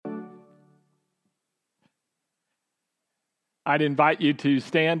I'd invite you to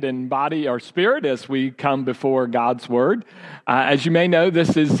stand in body or spirit as we come before God's Word. As you may know,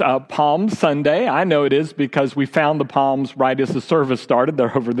 this is Palm Sunday. I know it is because we found the palms right as the service started.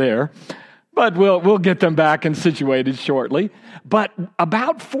 They're over there. But we'll get them back and situated shortly. But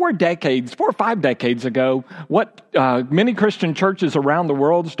about 4 or 5 decades ago, what many Christian churches around the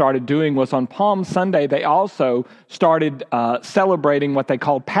world started doing was on Palm Sunday, they also started celebrating what they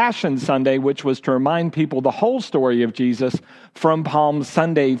called Passion Sunday, which was to remind people the whole story of Jesus from Palm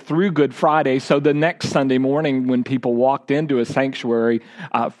Sunday through Good Friday. So the next Sunday morning, when people walked into a sanctuary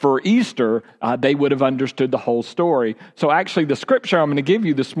for Easter, they would have understood the whole story. So actually, the scripture I'm going to give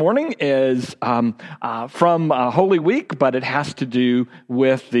you this morning is from Holy Week, but it has to do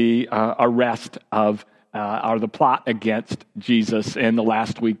with the arrest of or the plot against Jesus in the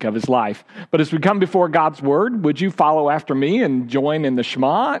last week of his life. But as we come before God's Word, would you follow after me and join in the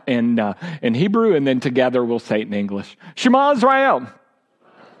Shema in Hebrew, and then together we'll say it in English. Shema Israel,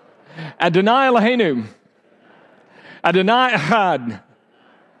 Adonai Eloheinu, Adonai Echad.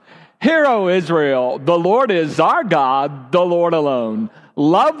 Hear, O Israel, the Lord is our God, the Lord alone.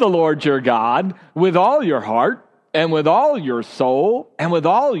 Love the Lord your God with all your heart and with all your soul and with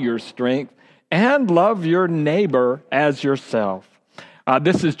all your strength, and love your neighbor as yourself.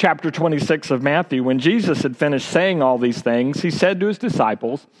 This is chapter 26 of Matthew. When Jesus had finished saying all these things, he said to his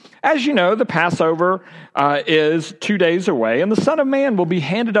disciples, "As you know, the Passover is 2 days away, and the Son of Man will be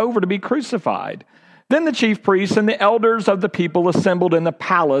handed over to be crucified." Then the chief priests and the elders of the people assembled in the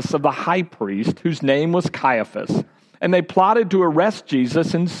palace of the high priest, whose name was Caiaphas, and they plotted to arrest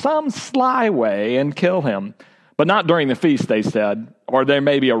Jesus in some sly way and kill him. But not during the feast, they said, or there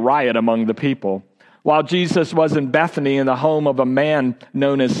may be a riot among the people. While Jesus was in Bethany in the home of a man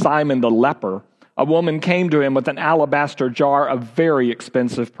known as Simon the leper, a woman came to him with an alabaster jar of very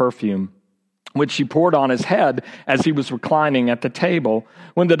expensive perfume, which she poured on his head as he was reclining at the table.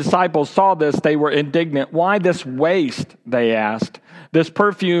 When the disciples saw this, they were indignant. "Why this waste?" they asked. "This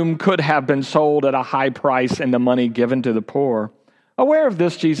perfume could have been sold at a high price and the money given to the poor." Aware of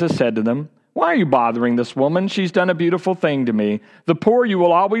this, Jesus said to them, "Why are you bothering this woman? She's done a beautiful thing to me. The poor you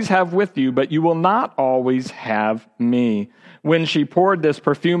will always have with you, but you will not always have me. When she poured this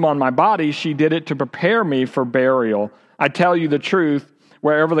perfume on my body, she did it to prepare me for burial. I tell you the truth,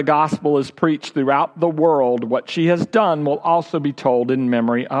 wherever the gospel is preached throughout the world, what she has done will also be told in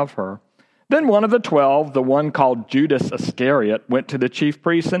memory of her." Then one of the 12, the one called Judas Iscariot, went to the chief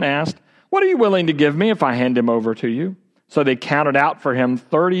priests and asked, "What are you willing to give me if I hand him over to you?" So they counted out for him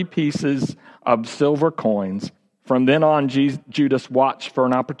 30 pieces of silver coins. From then on, Judas watched for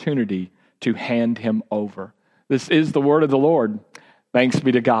an opportunity to hand him over. This is the word of the Lord. Thanks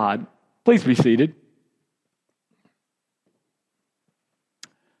be to God. Please be seated.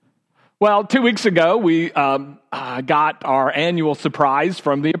 Well, 2 weeks ago, we got our annual surprise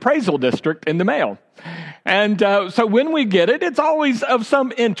from the appraisal district in the mail. And so when we get it, it's always of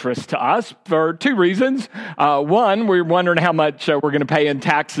some interest to us for 2 reasons. One, we're wondering how much we're going to pay in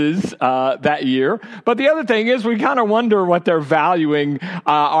taxes that year. But the other thing is we kind of wonder what they're valuing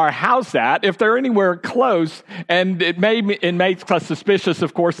our house at, if they're anywhere close. And it makes us suspicious,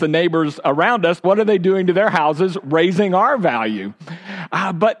 of course, the neighbors around us. What are they doing to their houses, raising our value?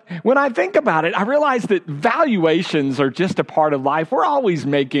 But when I think about it, I realize that valuations are just a part of life. We're always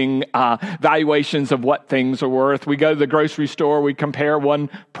making valuations of what things are worth. We go to the grocery store, we compare one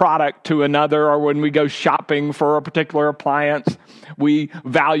product to another, or when we go shopping for a particular appliance, we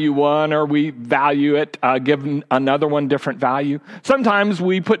value one or we value it, give another one different value. Sometimes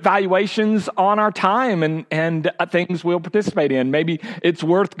we put valuations on our time and things we'll participate in. Maybe it's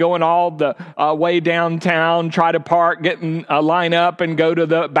worth going all the way downtown, try to park, line up and go to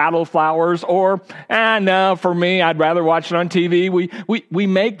the Battle Flowers, or, no, for me, I'd rather watch it on TV. We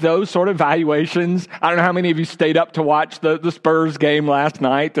make those sort of valuations. I don't know how many of you stayed up to watch the Spurs game last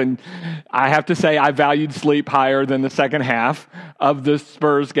night, and I have to say I valued sleep higher than the second half of the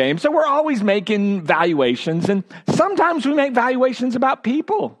Spurs game. So we're always making valuations, and sometimes we make valuations about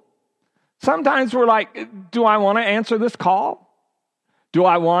people. Sometimes we're like, do I want to answer this call? Do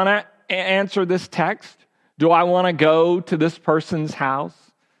I want to answer this text? Do I want to go to this person's house?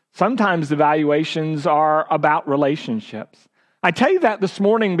 Sometimes the valuations are about relationships. I tell you that this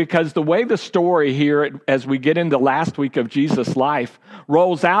morning because the way the story here, as we get into last week of Jesus' life,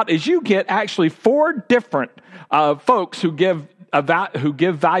 rolls out is you get actually 4 different folks who give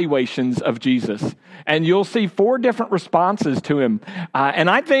valuations of Jesus. And you'll see 4 different responses to him. And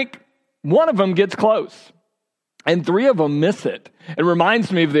I think one of them gets close. and 3 of them miss it. It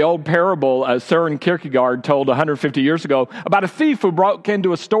reminds me of the old parable Søren Kierkegaard told 150 years ago about a thief who broke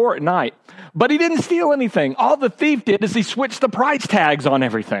into a store at night. But he didn't steal anything. All the thief did is he switched the price tags on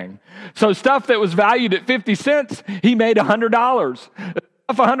everything. So stuff that was valued at 50 cents, he made $100.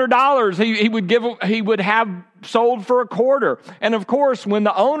 $100 he would have sold for a quarter. And of course, when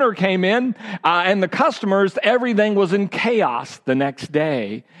the owner came in and the customers, everything was in chaos the next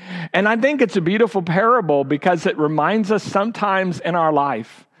day. And I think it's a beautiful parable because it reminds us sometimes in our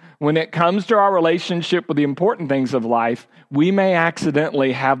life, when it comes to our relationship with the important things of life, we may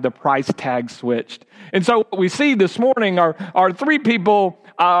accidentally have the price tag switched. And so what we see this morning are 3 people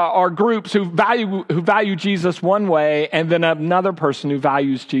are groups who value Jesus one way, and then another person who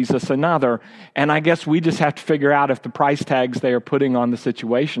values Jesus another. And I guess we just have to figure out if the price tags they are putting on the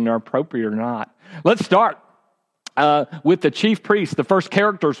situation are appropriate or not. Let's start with the chief priest, the first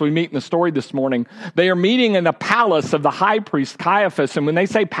characters we meet in the story this morning. They are meeting in the palace of the high priest Caiaphas, and when they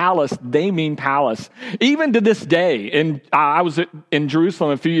say palace, they mean palace. Even to this day, and I was in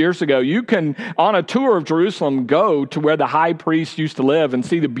Jerusalem a few years ago, you can, on a tour of Jerusalem, go to where the high priest used to live and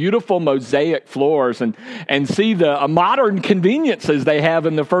see the beautiful mosaic floors and see the modern conveniences they have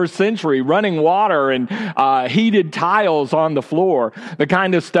in the first century, running water and heated tiles on the floor, the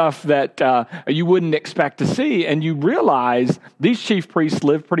kind of stuff that you wouldn't expect to see. And you realize these chief priests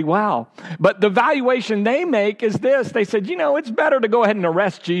live pretty well. But the valuation they make is this. They said, it's better to go ahead and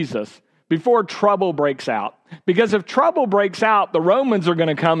arrest Jesus before trouble breaks out. Because if trouble breaks out, the Romans are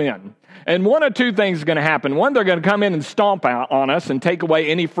going to come in. And one of 2 things is going to happen. One, they're going to come in and stomp out on us and take away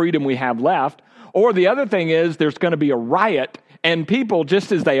any freedom we have left. Or the other thing is there's going to be a riot. And people,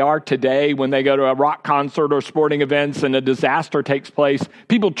 just as they are today when they go to a rock concert or sporting events and a disaster takes place,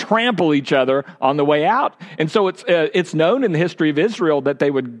 people trample each other on the way out. And so it's known in the history of Israel that they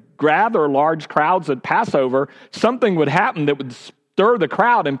would gather large crowds at Passover. Something would happen that would stir the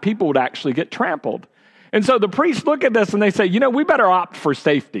crowd and people would actually get trampled. And so the priests look at this and they say, we better opt for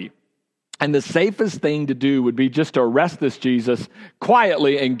safety. And the safest thing to do would be just to arrest this Jesus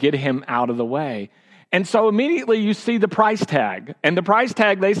quietly and get him out of the way. And so immediately you see the price tag. And the price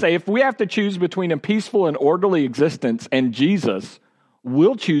tag, they say, if we have to choose between a peaceful and orderly existence and Jesus,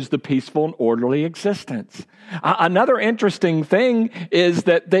 we'll choose the peaceful and orderly existence. Another interesting thing is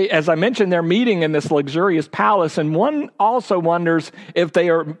that as I mentioned, they're meeting in this luxurious palace. And one also wonders if they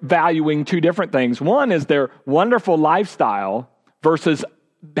are valuing 2 different things. One is their wonderful lifestyle versus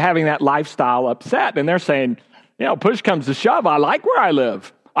having that lifestyle upset. And they're saying, push comes to shove, I like where I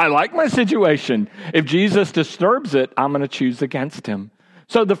live. I like my situation. If Jesus disturbs it, I'm going to choose against him.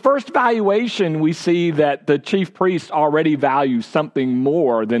 So the first valuation, we see that the chief priests already value something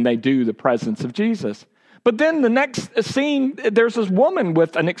more than they do the presence of Jesus. But then the next scene, there's this woman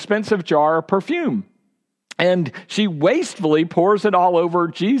with an expensive jar of perfume. And she wastefully pours it all over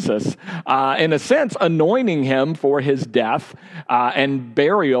Jesus, in a sense, anointing him for his death and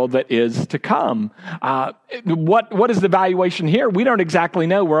burial that is to come. What is the valuation here? We don't exactly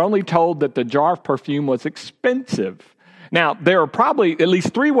know. We're only told that the jar of perfume was expensive. Now, there are probably at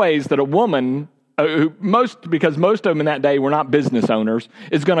least 3 ways that a woman, because most of them in that day were not business owners,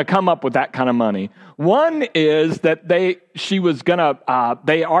 is going to come up with that kind of money. One is that they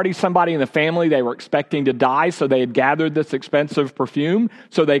already somebody in the family they were expecting to die, so they had gathered this expensive perfume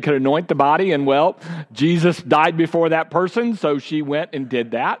so they could anoint the body. And Jesus died before that person, so she went and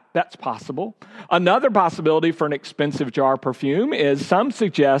did that. That's possible. Another possibility for an expensive jar of perfume is some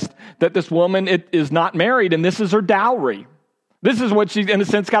suggest that this woman is not married, and this is her dowry. This is what she's, in a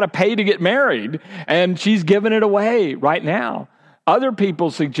sense, got to pay to get married, and she's giving it away right now. Other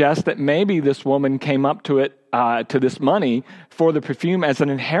people suggest that maybe this woman came up to this money for the perfume as an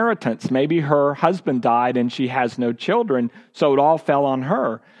inheritance. Maybe her husband died and she has no children, so it all fell on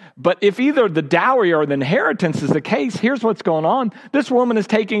her. But if either the dowry or the inheritance is the case, here's what's going on. This woman is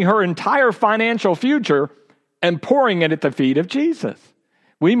taking her entire financial future and pouring it at the feet of Jesus.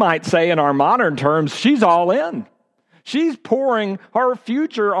 We might say in our modern terms, she's all in. She's pouring her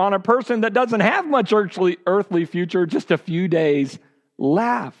future on a person that doesn't have much earthly future, just a few days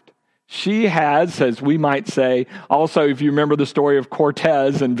left. She has, as we might say, also, if you remember the story of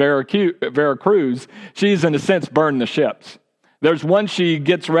Cortez and Veracruz, she's in a sense burned the ships. Once she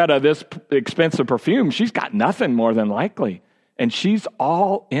gets rid of this expensive perfume, she's got nothing more than likely. And she's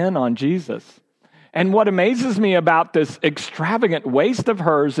all in on Jesus. And what amazes me about this extravagant waste of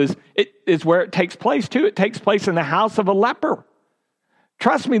hers is where it takes place too. It takes place in the house of a leper.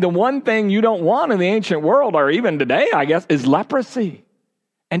 Trust me, the one thing you don't want in the ancient world, or even today, I guess, is leprosy.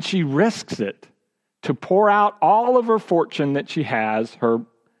 And she risks it to pour out all of her fortune that she has, her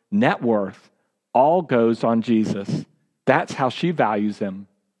net worth, all goes on Jesus. That's how she values him.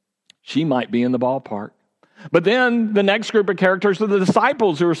 She might be in the ballpark. But then the next group of characters are the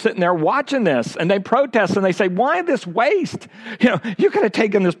disciples who are sitting there watching this, and they protest and they say, why this waste? You could have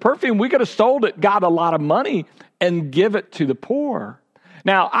taken this perfume, we could have sold it, got a lot of money, and give it to the poor.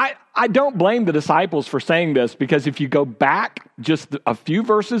 Now, I don't blame the disciples for saying this, because if you go back just a few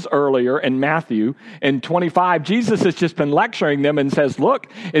verses earlier in Matthew, in 25, Jesus has just been lecturing them and says, look,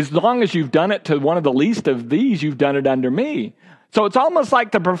 as long as you've done it to one of the least of these, you've done it under me. So it's almost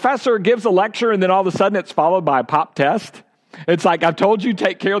like the professor gives a lecture and then all of a sudden it's followed by a pop test. It's like, I've told you,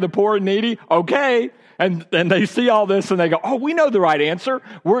 take care of the poor and needy. Okay. And they see all this and they go, oh, we know the right answer.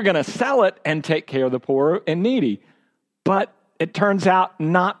 We're going to sell it and take care of the poor and needy. But it turns out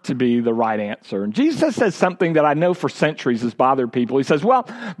not to be the right answer. And Jesus says something that I know for centuries has bothered people. He says, well,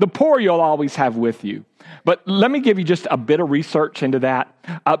 the poor you'll always have with you. But let me give you just a bit of research into that.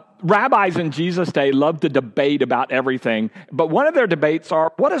 Rabbis in Jesus' day loved to debate about everything. But one of their debates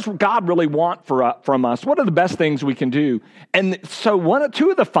are, what does God really want from us? What are the best things we can do? And so two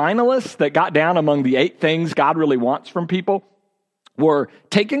of the finalists that got down among the 8 things God really wants from people were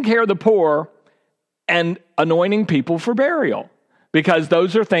taking care of the poor and anointing people for burial, because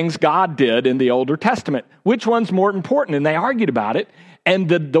those are things God did in the Older Testament. Which one's more important? And they argued about it. And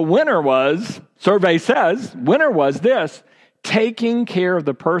the winner was, survey says, winner was this: taking care of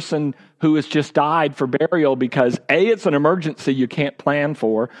the person who has just died for burial, because A, it's an emergency you can't plan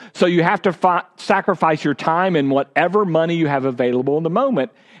for. So you have to sacrifice your time and whatever money you have available in the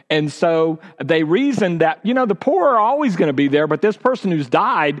moment. And so they reasoned that, the poor are always going to be there, but this person who's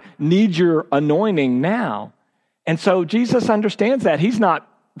died needs your anointing now. And so Jesus understands that. He's not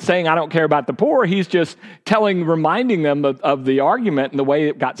saying, I don't care about the poor. He's just reminding them of the argument and the way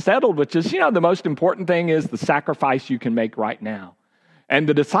it got settled, which is, the most important thing is the sacrifice you can make right now. And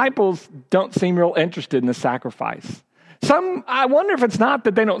the disciples don't seem real interested in the sacrifice. I wonder if it's not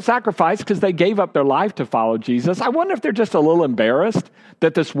that they don't sacrifice because they gave up their life to follow Jesus. I wonder if they're just a little embarrassed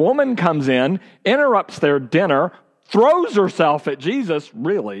that this woman comes in, interrupts their dinner, throws herself at Jesus,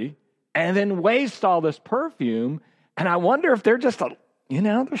 really, and then wastes all this perfume. And I wonder if they're just they're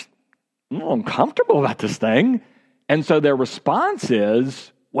a little uncomfortable about this thing. And so their response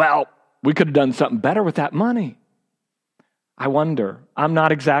is, well, we could have done something better with that money. I wonder. I'm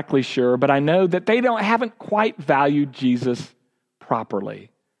not exactly sure, but I know that they haven't quite valued Jesus properly.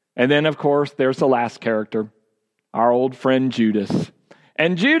 And then, of course, there's the last character, our old friend Judas.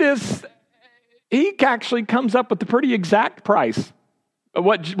 And Judas, he actually comes up with a pretty exact price.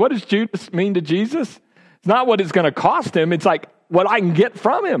 What does Judas mean to Jesus? It's not what it's going to cost him. It's like what I can get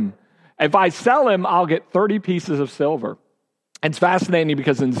from him. If I sell him, I'll get 30 pieces of silver. It's fascinating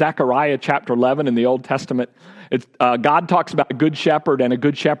because in Zechariah chapter 11 in the Old Testament, God talks about a good shepherd, and a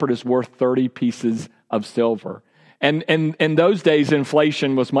good shepherd is worth 30 pieces of silver. And in those days,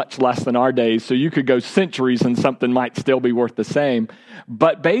 inflation was much less than our days, so you could go centuries and something might still be worth the same.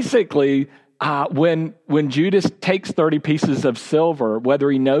 But basically, when Judas takes 30 pieces of silver, whether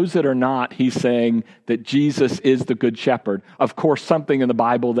he knows it or not, he's saying that Jesus is the good shepherd. Of course, something in the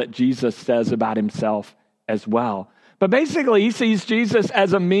Bible that Jesus says about himself as well. But basically, he sees Jesus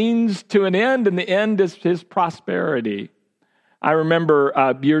as a means to an end, and the end is his prosperity. I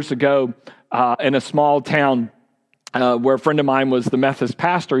remember years ago in a small town where a friend of mine was the Methodist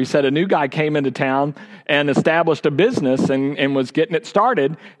pastor. He said a new guy came into town and established a business and was getting it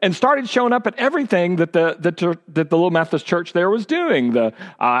started and started showing up at everything that the little Methodist church there was doing. The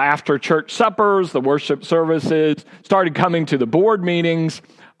after church suppers, the worship services, started coming to the board meetings.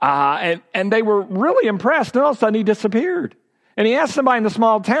 And they were really impressed, and all of a sudden he disappeared. And he asked somebody in the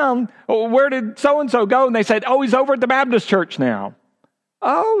small town, where did so-and-so go? And they said, he's over at the Baptist church now.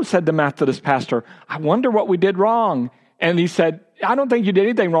 Oh, said the Methodist pastor, I wonder what we did wrong. And he said, I don't think you did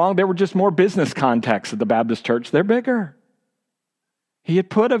anything wrong. There were just more business contacts at the Baptist church. They're bigger. He had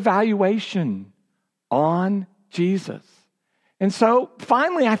put a valuation on Jesus. And so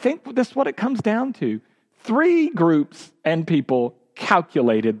finally, I think this is what it comes down to. 3 groups and people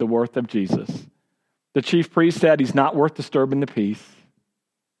calculated the worth of Jesus. The chief priest said he's not worth disturbing the peace.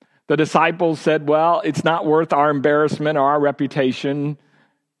 The disciples said, well, it's not worth our embarrassment or our reputation.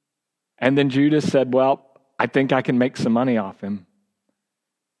 And then Judas said, well, I think I can make some money off him.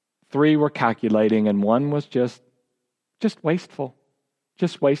 3 were calculating, and one was just wasteful.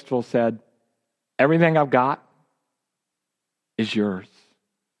 Just wasteful, said, everything I've got is yours.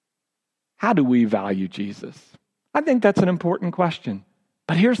 How do we value Jesus? I think that's an important question.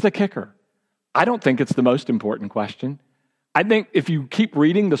 But here's the kicker. I don't think it's the most important question. I think if you keep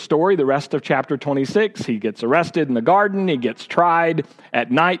reading the story, the rest of chapter 26, he gets arrested in the garden, he gets tried at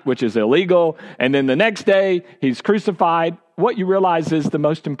night, which is illegal, and then the next day, he's crucified. What you realize is the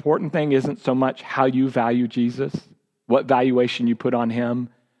most important thing isn't so much how you value Jesus, what valuation you put on him.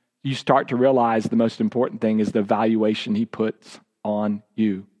 You start to realize the most important thing is the valuation he puts on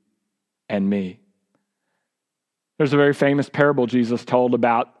you and me. There's a very famous parable Jesus told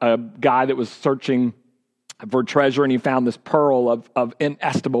about a guy that was searching for treasure, and he found this pearl of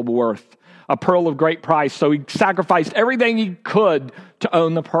inestimable worth, a pearl of great price. So he sacrificed everything he could to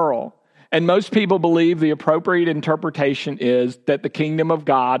own the pearl. And most people believe the appropriate interpretation is that the kingdom of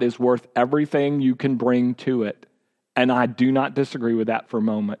God is worth everything you can bring to it. And I do not disagree with that for a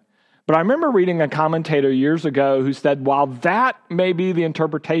moment. But I remember reading a commentator years ago who said, while that may be the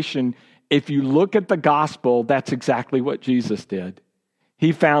interpretation, if you look at the gospel, that's exactly what Jesus did.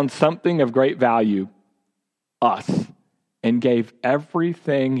 He found something of great value, us, and gave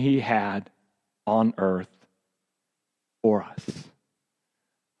everything he had on earth for us.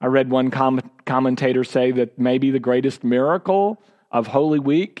 I read one commentator say that maybe the greatest miracle of Holy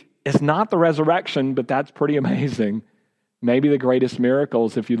Week is not the resurrection, but that's pretty amazing. Maybe the greatest miracle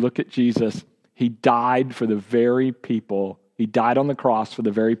is if you look at Jesus, he died for the very people, he died on the cross for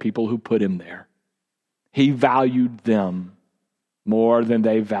the very people who put him there. He valued them more than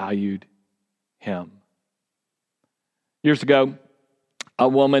they valued him. Years ago, a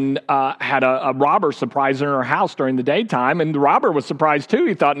woman had a robber surprise her in her house during the daytime, and the robber was surprised too.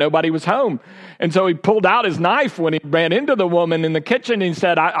 He thought nobody was home. And so he pulled out his knife when he ran into the woman in the kitchen, and he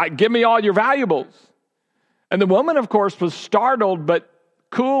said, give me all your valuables. And the woman, of course, was startled, but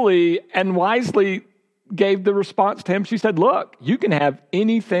coolly and wisely gave the response to him. She said, look, you can have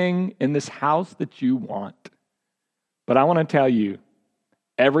anything in this house that you want. But I want to tell you,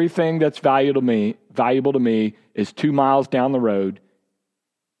 everything that's valuable to me is 2 miles down the road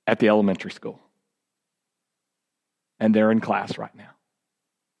at the elementary school. And they're in class right now.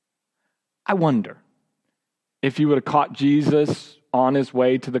 I wonder if you would have caught Jesus on his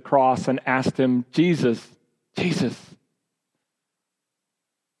way to the cross and asked him, Jesus,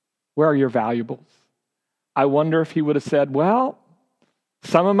 where are your valuables? I wonder if he would have said, well,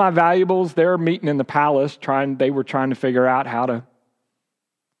 some of my valuables, they're meeting in the palace, they were trying to figure out how to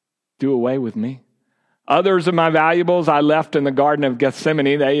do away with me. Others of my valuables I left in the Garden of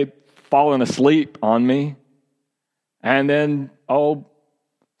Gethsemane. They had fallen asleep on me. And then,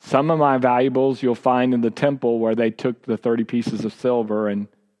 some of my valuables you'll find in the temple where they took the 30 pieces of silver and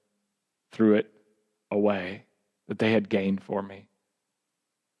threw it away that they had gained for me.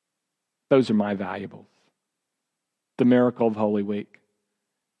 Those are my valuables. The miracle of Holy Week.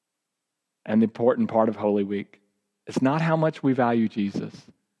 And the important part of Holy Week is not how much we value Jesus,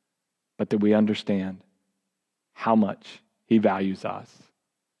 but that we understand how much he values us.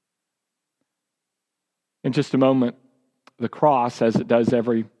 In just a moment, the cross, as it does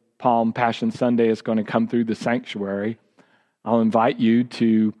every Palm Passion Sunday, is going to come through the sanctuary. I'll invite you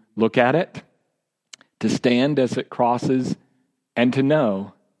to look at it, to stand as it crosses, and to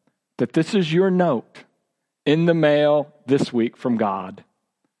know that this is your note in the mail this week from God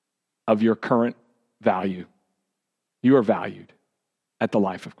of your current value. You are valued at the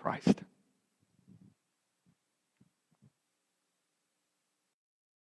life of Christ.